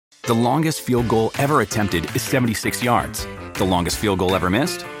The longest field goal ever attempted is 76 yards. The longest field goal ever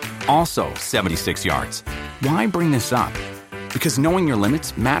missed? Also 76 yards. Why bring this up? Because knowing your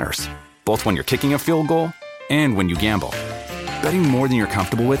limits matters, both when you're kicking a field goal and when you gamble. Betting more than you're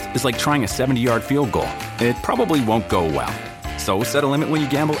comfortable with is like trying a 70-yard field goal. It probably won't go well. So set a limit when you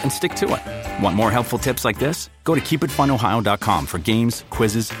gamble and stick to it. Want more helpful tips like this? Go to keepitfunohio.com for games,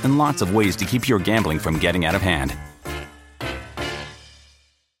 quizzes, and lots of ways to keep your gambling from getting out of hand.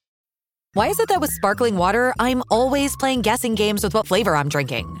 Why is it that with sparkling water, I'm always playing guessing games with what flavor I'm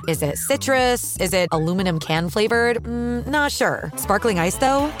drinking? Is it citrus? Is it aluminum can flavored? Not sure. Sparkling ice,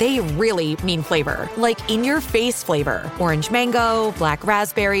 though, they really mean flavor. Like in-your-face flavor. Orange mango, black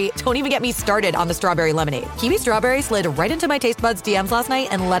raspberry. Don't even get me started on the strawberry lemonade. Kiwi Strawberry slid right into my taste buds DMs last night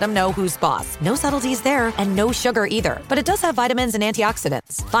and let them know who's boss. No subtleties there, and no sugar either. But it does have vitamins and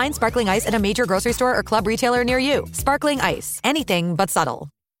antioxidants. Find sparkling ice at a major grocery store or club retailer near you. Sparkling ice. Anything but subtle.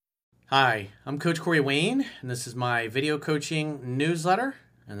 Hi, I'm Coach Corey Wayne, and this is my video coaching newsletter.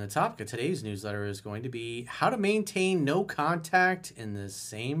 And the topic of today's newsletter is going to be how to maintain no contact in the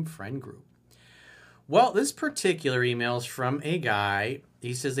same friend group. Well, this particular email is from a guy.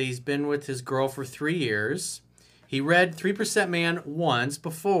 He says that he's been with his girl for 3 years. He read 3% Man once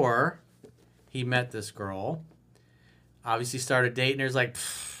before he met this girl. Obviously started dating her. He's like,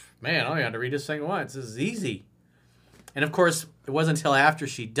 man, I only had to read this thing once. This is easy. And of course, it wasn't until after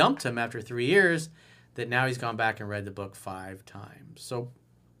she dumped him after 3 years that now he's gone back and read the book 5 times. So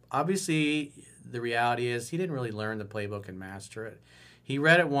obviously, the reality is he didn't really learn the playbook and master it. He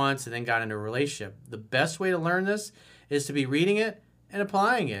read it once and then got into a relationship. The best way to learn this is to be reading it and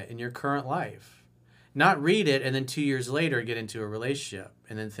applying it in your current life. Not read it and then 2 years later get into a relationship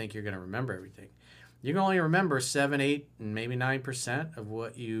and then think you're going to remember everything. You can only remember 7, 8, and maybe 9% of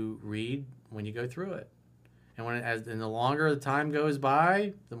what you read when you go through it. And the longer the time goes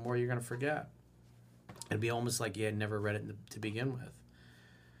by, the more you're going to forget. It'd be almost like you had never read it to begin with.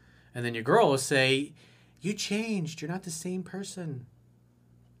 And then your girl will say, you changed. You're not the same person.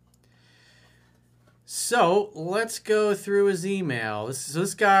 So let's go through his email.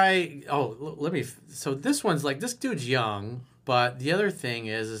 This guy, so this one's like, this dude's young. But the other thing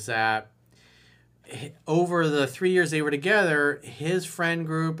is that over the 3 years they were together, his friend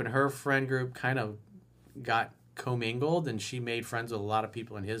group and her friend group kind of got commingled, and she made friends with a lot of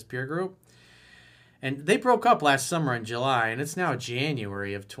people in his peer group. And they broke up last summer in July, and it's now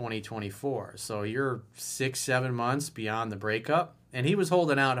January of 2024. So you're 6-7 months beyond the breakup. And he was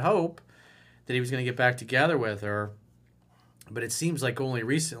holding out hope that he was going to get back together with her. But it seems like only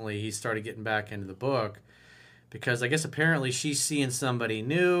recently he started getting back into the book, because I guess apparently she's seeing somebody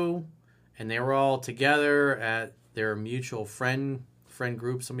new, and they were all together at their mutual friend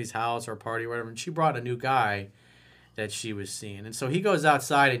group, somebody's house or a party or whatever, and she brought a new guy that she was seeing. And so he goes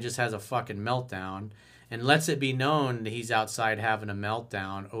outside and just has a fucking meltdown and lets it be known that he's outside having a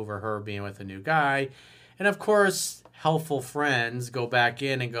meltdown over her being with a new guy. And of course, helpful friends go back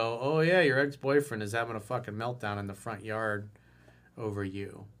in and go, oh yeah, your ex-boyfriend is having a fucking meltdown in the front yard over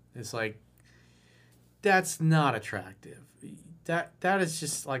you. It's like, that's not attractive. That is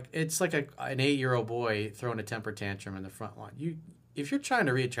just like, it's like an 8-year-old boy throwing a temper tantrum in the front lawn. If you're trying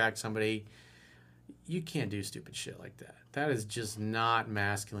to reattract somebody, you can't do stupid shit like that. That is just not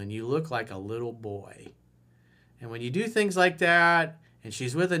masculine. You look like a little boy. And when you do things like that, and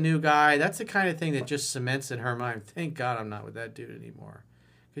she's with a new guy, that's the kind of thing that just cements in her mind, thank God I'm not with that dude anymore.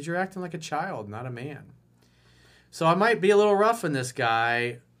 Because you're acting like a child, not a man. So I might be a little rough on this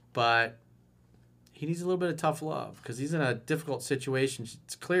guy, but he needs a little bit of tough love, because he's in a difficult situation.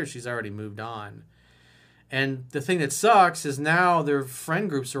 It's clear she's already moved on. And the thing that sucks is now their friend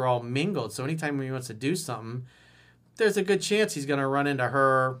groups are all mingled. So anytime he wants to do something, there's a good chance he's going to run into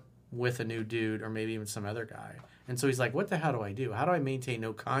her with a new dude or maybe even some other guy. And so he's like, what the hell do I do? How do I maintain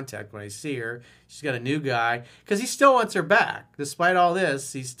no contact when I see her? She's got a new guy. Because he still wants her back. Despite all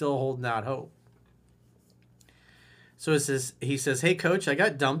this, he's still holding out hope. So he says, hey, Coach, I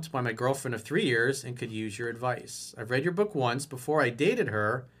got dumped by my girlfriend of 3 years and could use your advice. I've read your book once before I dated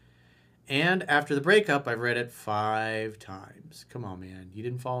her. And after the breakup, I've read it 5 times. Come on, man. You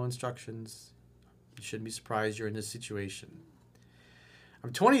didn't follow instructions. You shouldn't be surprised you're in this situation.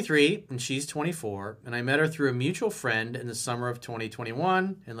 I'm 23 and she's 24, and I met her through a mutual friend in the summer of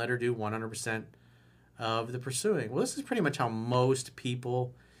 2021 and let her do 100% of the pursuing. Well, this is pretty much how most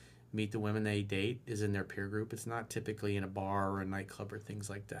people meet the women they date, is in their peer group. It's not typically in a bar or a nightclub or things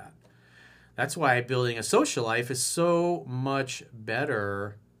like that. That's why building a social life is so much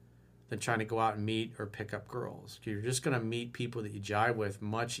better than trying to go out and meet or pick up girls. You're just going to meet people that you jive with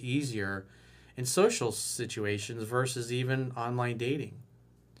much easier in social situations versus even online dating.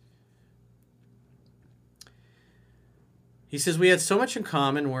 He says, we had so much in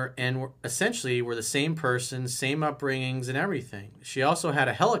common, we're essentially we're the same person, same upbringings and everything. She also had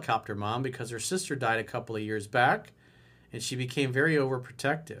a helicopter mom because her sister died a couple of years back, and she became very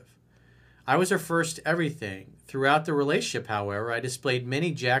overprotective. I was her first everything. Throughout the relationship, however, I displayed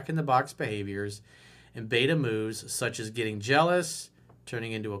many jack-in-the-box behaviors and beta moves, such as getting jealous,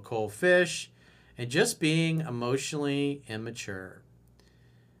 turning into a cold fish, and just being emotionally immature.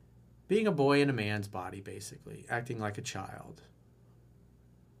 Being a boy in a man's body, basically. Acting like a child.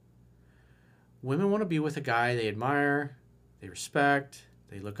 Women want to be with a guy they admire, they respect,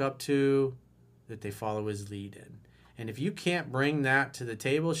 they look up to, that they follow his lead in. And if you can't bring that to the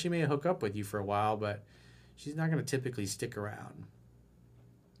table, she may hook up with you for a while, but she's not going to typically stick around.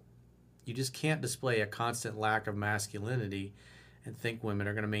 You just can't display a constant lack of masculinity and think women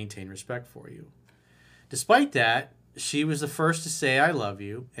are going to maintain respect for you. Despite that, she was the first to say, I love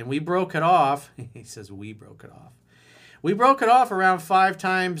you, and we broke it off. He says, we broke it off. We broke it off around 5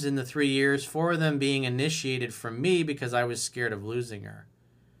 times in the 3 years, 4 of them being initiated from me because I was scared of losing her.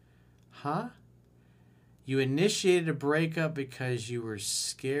 Huh? You initiated a breakup because you were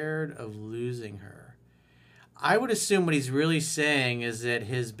scared of losing her. I would assume what he's really saying is that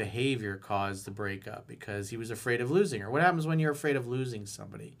his behavior caused the breakup because he was afraid of losing her. What happens when you're afraid of losing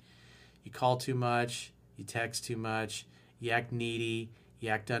somebody? You call too much. You text too much, you act needy, you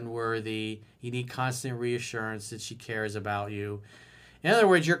act unworthy, you need constant reassurance that she cares about you. In other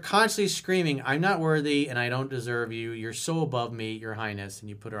words, you're constantly screaming, I'm not worthy and I don't deserve you, you're so above me, your highness, and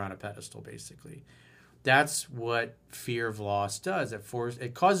you put her on a pedestal, basically. That's what fear of loss does.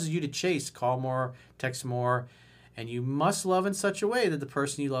 It causes you to chase, call more, text more, and you must love in such a way that the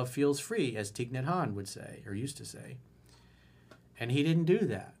person you love feels free, as Thich Nhat Hanh would say, or used to say. And he didn't do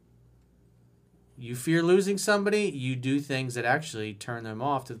that. You fear losing somebody, you do things that actually turn them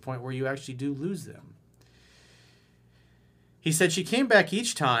off to the point where you actually do lose them. He said, she came back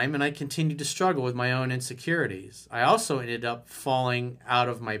each time, and I continued to struggle with my own insecurities. I also ended up falling out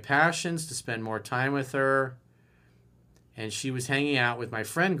of my passions to spend more time with her, and she was hanging out with my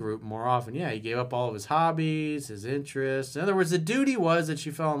friend group more often. Yeah, he gave up all of his hobbies, his interests. In other words, the duty was that she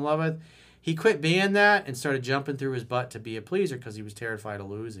fell in love with. He quit being that and started jumping through his butt to be a pleaser because he was terrified of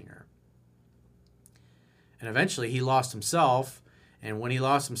losing her. And eventually he lost himself, and when he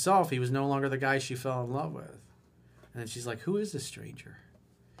lost himself, he was no longer the guy she fell in love with. And then she's like, who is this stranger?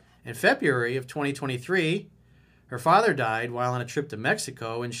 In February of 2023, her father died while on a trip to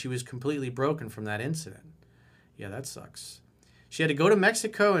Mexico, and she was completely broken from that incident. Yeah, that sucks. She had to go to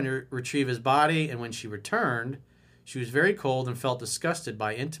Mexico and retrieve his body, and when she returned, she was very cold and felt disgusted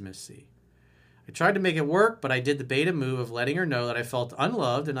by intimacy. I tried to make it work, but I did the beta move of letting her know that I felt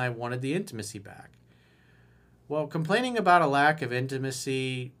unloved and I wanted the intimacy back. Well, complaining about a lack of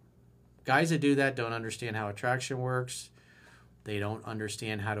intimacy, guys that do that don't understand how attraction works. They don't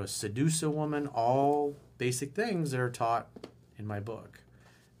understand how to seduce a woman, all basic things that are taught in my book.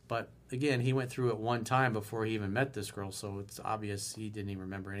 But again, he went through it one time before he even met this girl, so it's obvious he didn't even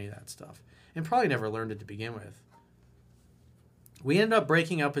remember any of that stuff. And probably never learned it to begin with. We ended up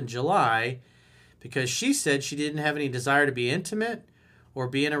breaking up in July because she said she didn't have any desire to be intimate or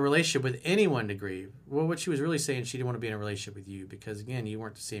be in a relationship with anyone to grieve. Well, what she was really saying, she didn't want to be in a relationship with you because, again, you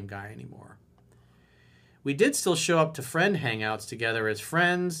weren't the same guy anymore. We did still show up to friend hangouts together as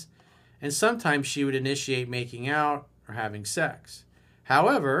friends, and sometimes she would initiate making out or having sex.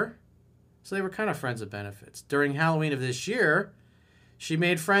 However, so they were kind of friends with benefits. During Halloween of this year, she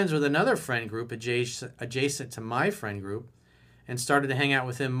made friends with another friend group adjacent to my friend group and started to hang out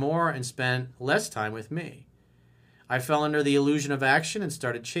with him more and spend less time with me. I fell under the illusion of action and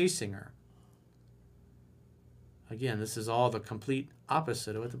started chasing her. Again, this is all the complete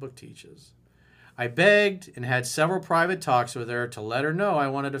opposite of what the book teaches. I begged and had several private talks with her to let her know I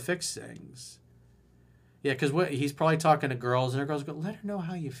wanted to fix things. Yeah, because he's probably talking to girls, and the girls go, let her know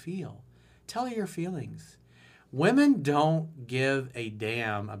how you feel. Tell her your feelings. Women don't give a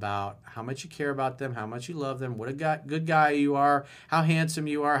damn about how much you care about them, how much you love them, what a good guy you are, how handsome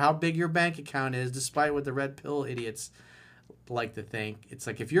you are, how big your bank account is, despite what the red pill idiots like to think. It's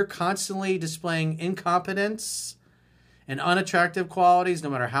like if you're constantly displaying incompetence and unattractive qualities, no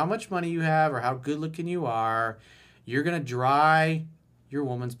matter how much money you have or how good looking you are, you're going to dry your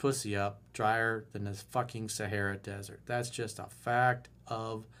woman's pussy up drier than the fucking Sahara Desert. That's just a fact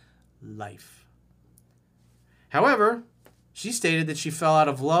of life. However, she stated that she fell out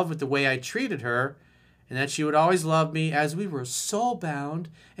of love with the way I treated her and that she would always love me as we were soul-bound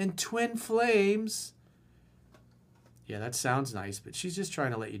and twin flames. Yeah, that sounds nice, but she's just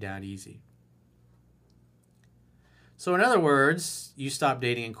trying to let you down easy. So in other words, you stop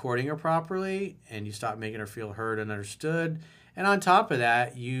dating and courting her properly, and you stop making her feel heard and understood. And on top of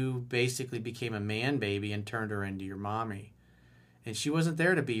that, you basically became a man baby and turned her into your mommy. And she wasn't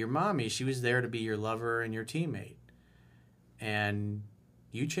there to be your mommy. She was there to be your lover and your teammate. And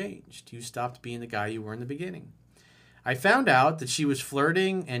you changed. You stopped being the guy you were in the beginning. I found out that she was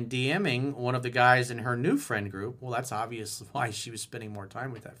flirting and DMing one of the guys in her new friend group. Well, that's obvious why she was spending more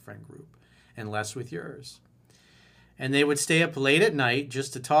time with that friend group and less with yours. And they would stay up late at night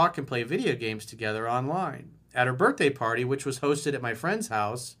just to talk and play video games together online. At her birthday party, which was hosted at my friend's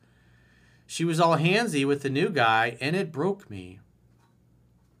house, she was all handsy with the new guy, and it broke me.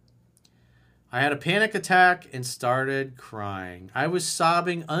 I had a panic attack and started crying. I was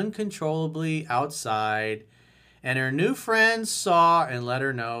sobbing uncontrollably outside, and her new friends saw and let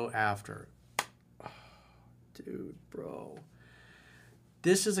her know after. Oh, dude, bro.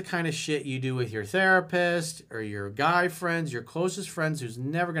 This is the kind of shit you do with your therapist or your guy friends, your closest friends who's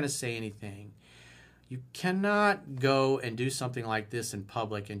never going to say anything. You cannot go and do something like this in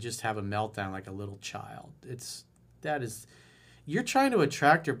public and just have a meltdown like a little child. You're trying to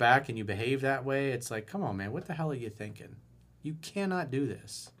attract her back and you behave that way. It's like, come on, man, what the hell are you thinking? You cannot do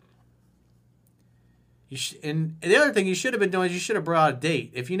this. And the other thing you should have been doing is you should have brought a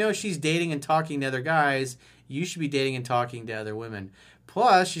date. If you know she's dating and talking to other guys, you should be dating and talking to other women.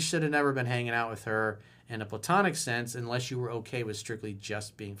 Plus, you should have never been hanging out with her in a platonic sense unless you were okay with strictly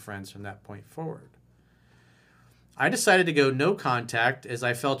just being friends from that point forward. I decided to go no contact as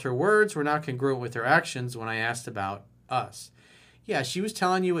I felt her words were not congruent with her actions when I asked about us. Yeah, she was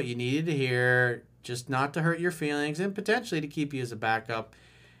telling you what you needed to hear, just not to hurt your feelings and potentially to keep you as a backup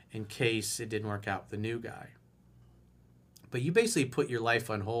in case it didn't work out with the new guy. But you basically put your life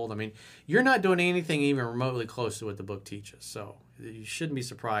on hold. I mean, you're not doing anything even remotely close to what the book teaches. So you shouldn't be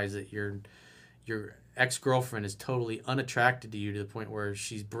surprised that your ex-girlfriend is totally unattracted to you to the point where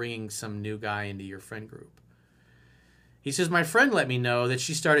she's bringing some new guy into your friend group. He says, my friend let me know that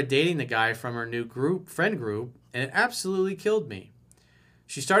she started dating the guy from her new friend group, and it absolutely killed me.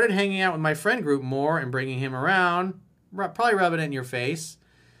 She started hanging out with my friend group more and bringing him around, probably rubbing it in your face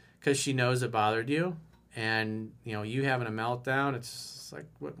because she knows it bothered you. And, you having a meltdown, it's like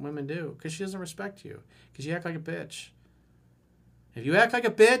what women do because she doesn't respect you because you act like a bitch. If you act like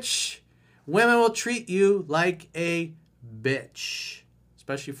a bitch, women will treat you like a bitch,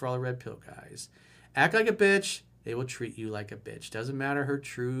 especially for all the red pill guys. Act like a bitch. They will treat you like a bitch. Doesn't matter her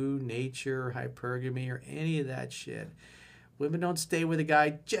true nature, hypergamy, or any of that shit. Women don't stay with a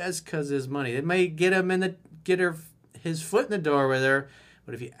guy just because of his money. They may get his foot in the door with her,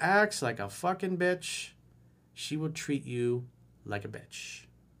 but if he acts like a fucking bitch, she will treat you like a bitch.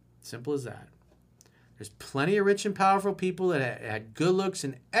 Simple as that. There's plenty of rich and powerful people that had good looks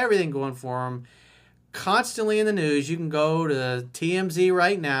and everything going for them. Constantly in the news. You can go to TMZ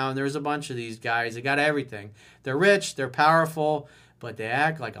right now and there's a bunch of these guys. They got everything. They're rich, they're powerful, but they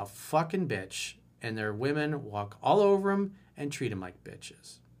act like a fucking bitch. And their women walk all over them and treat them like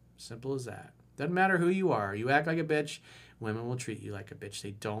bitches. Simple as that. Doesn't matter who you are. You act like a bitch, women will treat you like a bitch.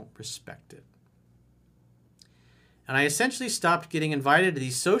 They don't respect it. And I essentially stopped getting invited to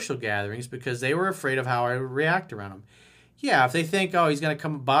these social gatherings because they were afraid of how I would react around them. Yeah, if they think, Bob's going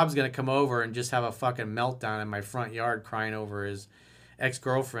to come over and just have a fucking meltdown in my front yard crying over his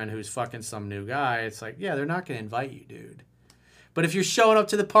ex-girlfriend who's fucking some new guy, it's like, yeah, they're not going to invite you, dude. But if you're showing up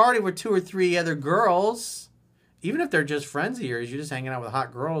to the party with 2 or 3 other girls, even if they're just friends of yours, you're just hanging out with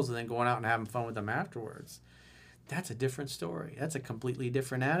hot girls and then going out and having fun with them afterwards. That's a different story. That's a completely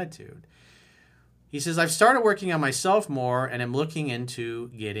different attitude. He says, I've started working on myself more and am looking into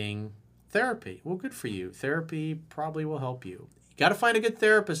getting therapy. Well, good for you. Therapy probably will help you. You got to find a good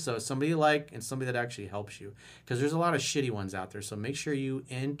therapist, though. Somebody you like and somebody that actually helps you. Because there's a lot of shitty ones out there. So make sure you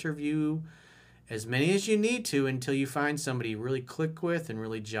interview as many as you need to until you find somebody you really click with and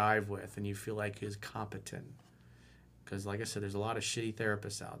really jive with and you feel like is competent. Because like I said, there's a lot of shitty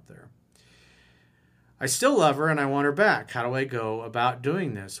therapists out there. I still love her and I want her back. How do I go about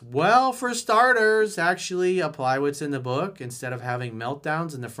doing this? Well, for starters, actually apply what's in the book instead of having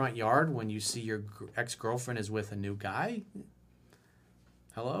meltdowns in the front yard when you see your ex-girlfriend is with a new guy.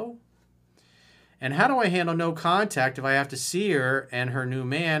 Hello? And how do I handle no contact if I have to see her and her new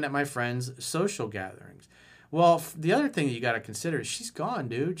man at my friend's social gatherings? Well, the other thing that you got to consider is she's gone,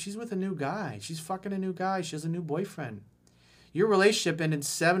 dude. She's with a new guy. She's fucking a new guy. She has a new boyfriend. Your relationship ended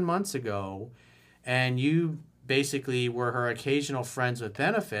 7 months ago. And you basically were her occasional friends with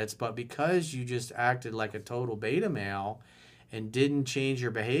benefits, but because you just acted like a total beta male and didn't change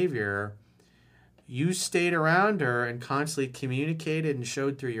your behavior, you stayed around her and constantly communicated and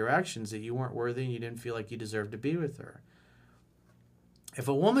showed through your actions that you weren't worthy and you didn't feel like you deserved to be with her. If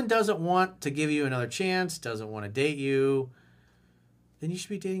a woman doesn't want to give you another chance, doesn't want to date you, then you should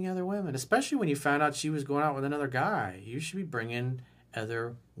be dating other women, especially when you found out she was going out with another guy. You should be bringing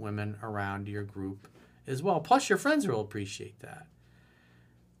other women around your group as well. Plus, your friends will appreciate that.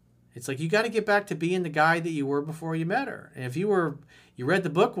 It's like you got to get back to being the guy that you were before you met her. And if you read the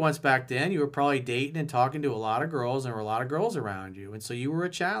book once back then, you were probably dating and talking to a lot of girls, and there were a lot of girls around you. And so you were a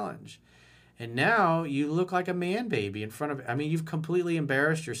challenge. And now you look like a man baby in front of, you've completely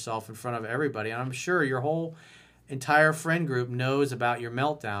embarrassed yourself in front of everybody. And I'm sure your whole entire friend group knows about your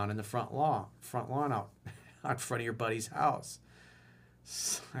meltdown in the front lawn out in front of your buddy's house.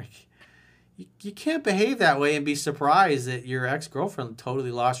 It's like, you can't behave that way and be surprised that your ex-girlfriend totally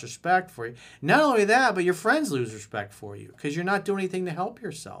lost respect for you. Not only that, but your friends lose respect for you because you're not doing anything to help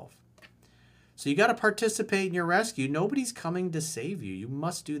yourself. So you got to participate in your rescue. Nobody's coming to save you. You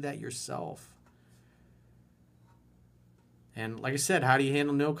must do that yourself. And like I said, how do you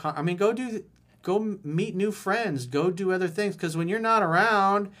handle go meet new friends, go do other things. Because when you're not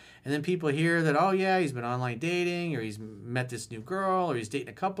around and then people hear that, oh yeah, he's been online dating or he's met this new girl or he's dating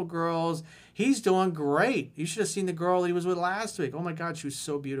a couple girls, he's doing great. You should have seen the girl he was with last week. Oh my God, she was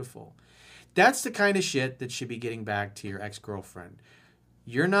so beautiful. That's the kind of shit that should be getting back to your ex-girlfriend.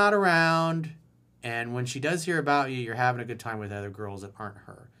 You're not around, and when she does hear about you, you're having a good time with other girls that aren't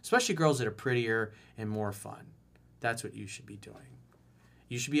her. Especially girls that are prettier and more fun. That's what you should be doing.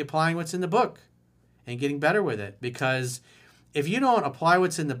 You should be applying what's in the book and getting better with it. Because if you don't apply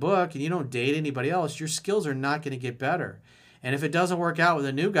what's in the book and you don't date anybody else, your skills are not going to get better. And if it doesn't work out with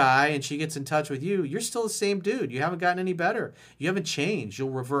a new guy and she gets in touch with you, you're still the same dude. You haven't gotten any better. You haven't changed. You'll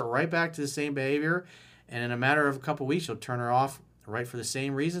revert right back to the same behavior. And in a matter of a couple of weeks, you'll turn her off right for the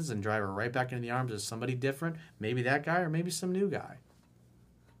same reasons and drive her right back into the arms of somebody different. Maybe that guy or maybe some new guy.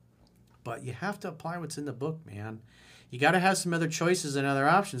 But you have to apply what's in the book, man. You got to have some other choices and other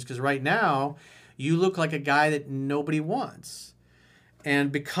options because right now you look like a guy that nobody wants.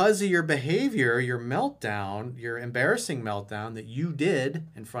 And because of your behavior, your meltdown, your embarrassing meltdown that you did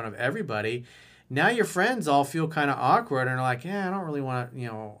in front of everybody, now your friends all feel kind of awkward and are like, yeah, I don't really want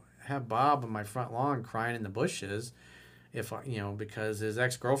to, have Bob on my front lawn crying in the bushes because his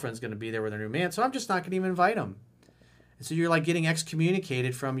ex-girlfriend's going to be there with her new man. So I'm just not going to even invite him. And so you're like getting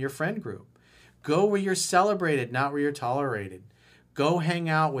excommunicated from your friend group. Go where you're celebrated, not where you're tolerated. Go hang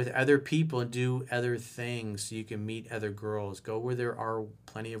out with other people and do other things so you can meet other girls. Go where there are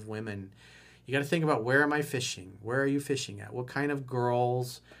plenty of women. You got to think about, where am I fishing? Where are you fishing at? What kind of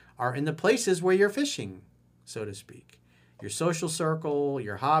girls are in the places where you're fishing, so to speak? Your social circle,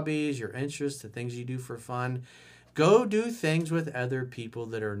 your hobbies, your interests, the things you do for fun. Go do things with other people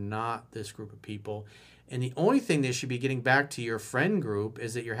that are not this group of people. And the only thing that should be getting back to your friend group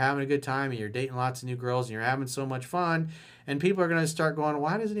is that you're having a good time and you're dating lots of new girls and you're having so much fun. And people are going to start going,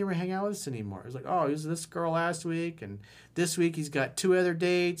 why doesn't he ever hang out with us anymore? It's like, oh, he was this girl last week. And this week he's got 2 other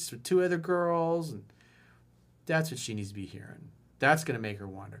dates with 2 other girls. And that's what she needs to be hearing. That's going to make her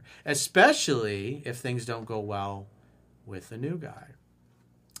wonder. Especially if things don't go well with the new guy.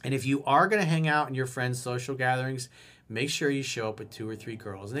 And if you are going to hang out in your friends' social gatherings, make sure you show up with 2 or 3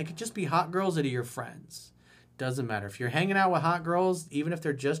 girls. And they could just be hot girls that are your friends. Doesn't matter. If you're hanging out with hot girls, even if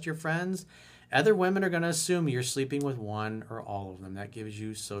they're just your friends, other women are going to assume you're sleeping with one or all of them. That gives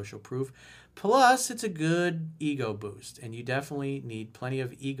you social proof. Plus, it's a good ego boost. And you definitely need plenty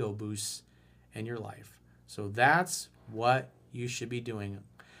of ego boosts in your life. So that's what you should be doing.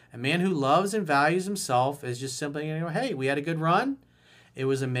 A man who loves and values himself is just simply going to go, hey, we had a good run. It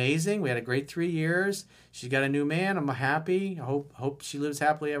was amazing. We had a great 3 years. She's got a new man. I'm happy. I hope she lives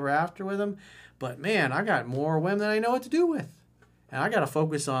happily ever after with him. But man, I got more women than I know what to do with. And I got to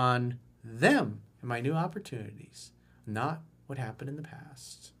focus on them and my new opportunities, not what happened in the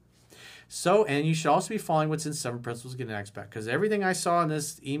past. So, and you should also be following what's in 7 Principles of Getting Next Back. Because everything I saw in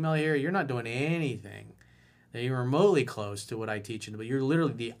this email here, you're not doing anything that you're remotely close to what I teach in the book. You're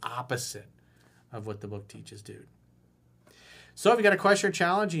literally the opposite of what the book teaches, dude. So if you got a question or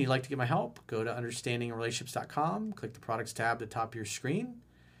challenge and you'd like to get my help, go to understandingrelationships.com, click the products tab at the top of your screen,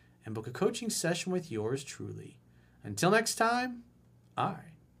 and book a coaching session with yours truly. Until next time, I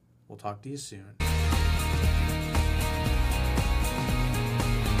will talk to you soon.